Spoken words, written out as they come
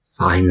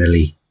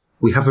Finally,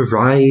 we have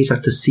arrived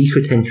at the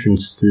secret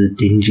entrance to the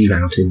dingy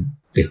mountain.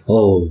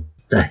 Behold,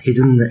 the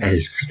hidden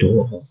elf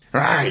door.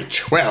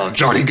 Right, well,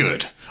 jolly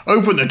good.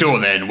 Open the door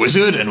then,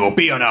 wizard, and we'll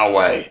be on our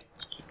way.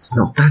 It's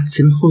not that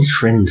simple,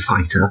 friend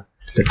fighter.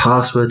 The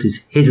password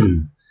is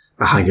hidden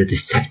behind a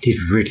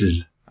deceptive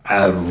riddle.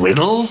 A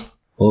riddle?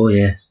 Oh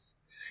yes.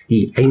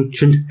 The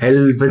ancient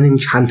elven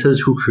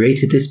enchanters who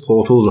created this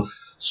portal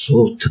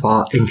sought to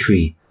bar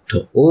entry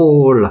to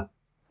all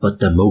but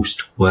the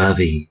most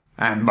worthy.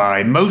 And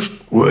by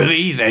most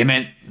worthy, they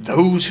meant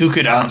those who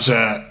could answer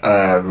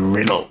a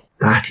riddle.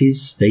 That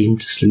is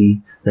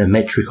famously the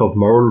metric of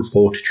moral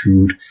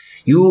fortitude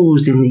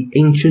used in the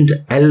ancient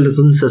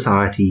elven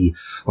society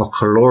of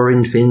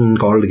Calorin Fin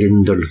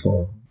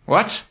Golgindulfor.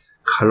 What?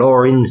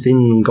 Calorin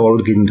Fin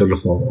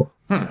Golgindulfor.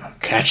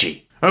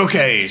 Catchy.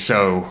 Okay,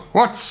 so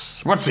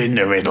what's in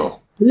the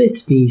riddle?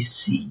 Let me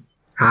see.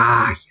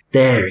 Ah,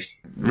 there it is.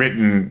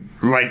 Written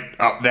right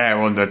up there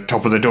on the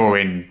top of the door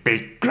in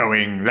big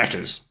glowing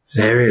letters.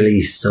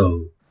 Verily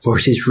so, for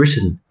it is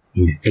written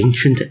in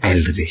ancient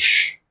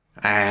Elvish.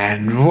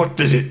 And what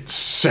does it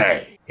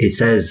say? It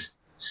says,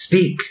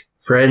 "Speak,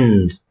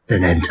 friend,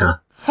 then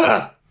enter."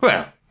 Huh.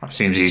 Well, that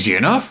seems easy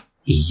enough.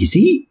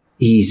 Easy?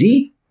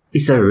 Easy?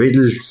 It's a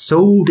riddle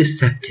so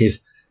deceptive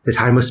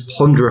that I must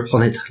ponder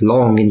upon it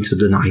long into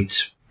the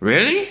night.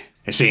 Really?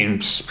 It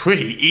seems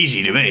pretty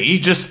easy to me.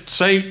 Just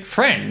say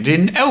friend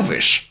in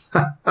Elvish.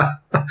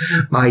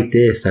 My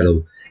dear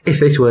fellow,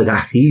 if it were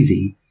that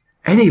easy,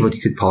 anybody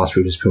could pass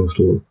through this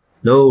portal.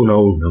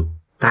 No,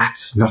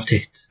 that's not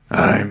it.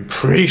 I'm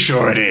pretty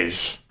sure it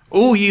is.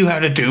 All you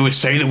had to do is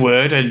say the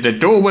word and the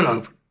door will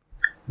open.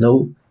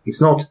 No, it's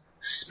not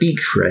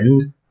speak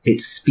friend,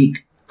 it's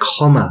speak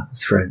comma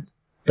friend.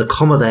 The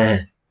comma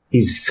there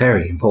is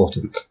very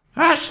important.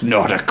 That's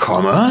not a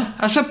comma.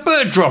 That's a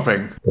bird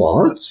dropping.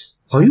 What?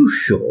 Are you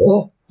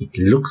sure? It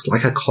looks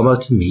like a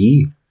comma to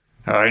me.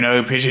 I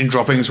know pigeon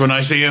droppings when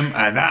I see them,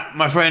 and that,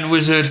 my friend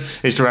wizard,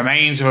 is the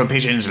remains of a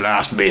pigeon's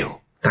last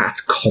meal.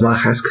 That comma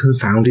has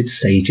confounded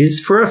sages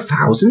for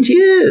 1,000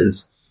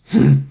 years.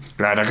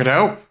 Glad I could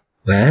help.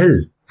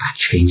 Well, that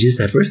changes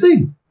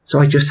everything. So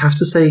I just have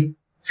to say,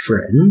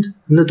 friend,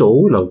 and the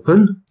door will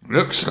open.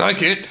 Looks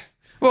like it.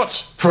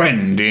 What's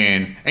friend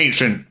in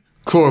ancient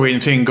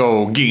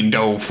Corinthingol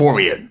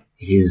Gindolforian?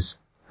 It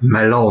is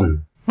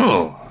melon.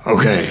 Oh,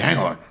 okay, hang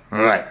on.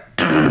 Right.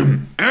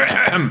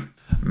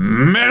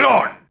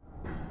 Melon!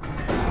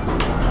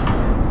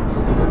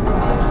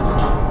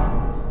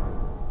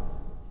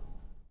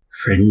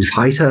 Friend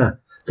fighter,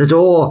 the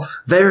door,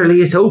 verily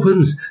it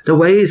opens, the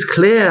way is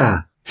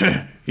clear.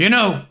 You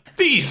know,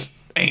 these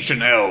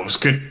ancient elves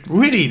could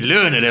really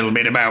learn a little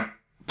bit about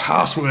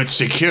password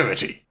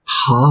security.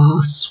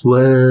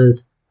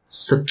 Password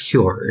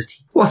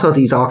security. What are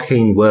these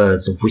arcane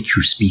words of which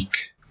you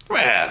speak?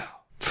 Well,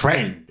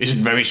 friend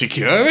isn't very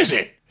secure, is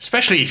it?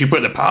 Especially if you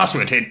put the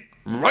password in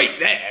right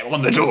there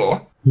on the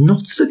door.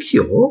 Not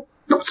secure,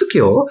 not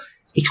secure.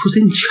 It was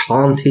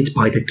enchanted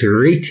by the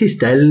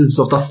greatest elves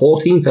of the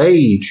 14th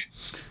age.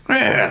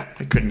 Well,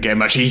 it couldn't get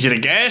much easier to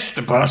guess.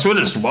 The password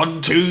is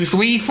 1, 2,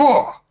 3,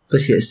 4.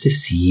 But it has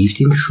deceived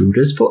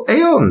intruders for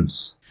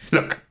aeons.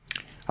 Look,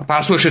 a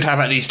password should have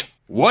at least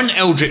one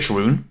Eldritch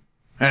rune,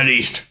 at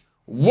least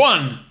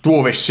one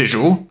Dwarvish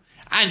sigil,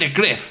 and a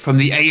glyph from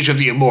the Age of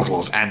the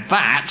Immortals, and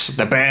that's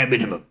the bare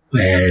minimum.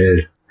 Well,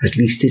 at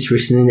least it's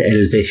written in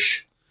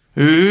Elvish.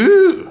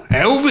 Ooh,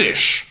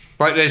 Elvish.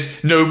 Like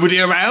there's nobody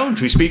around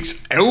who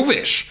speaks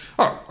Elvish.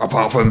 Oh,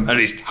 apart from at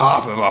least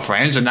half of our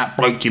friends and that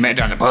bloke you met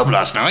down the pub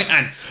last night,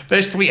 and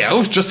there's 3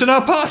 elves just in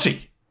our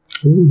party.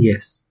 Oh,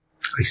 yes.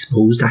 I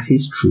suppose that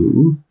is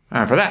true.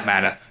 And for that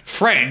matter,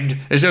 friend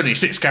is only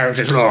 6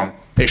 characters long.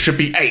 It should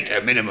be 8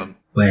 at minimum.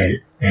 Well,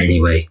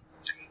 anyway,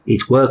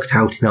 it worked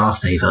out in our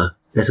favour.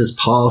 Let us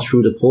pass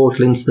through the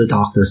portal into the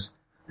darkness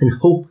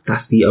and hope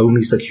that's the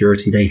only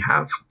security they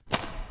have.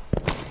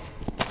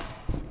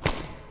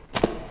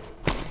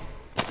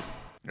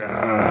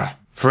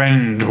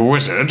 Friend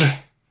wizard.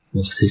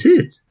 What is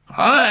it?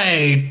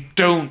 I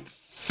don't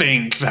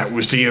think that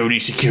was the only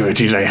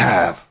security they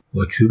have.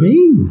 What do you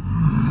mean?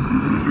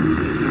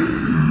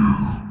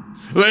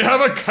 They have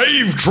a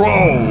cave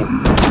troll!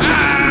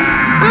 Ah!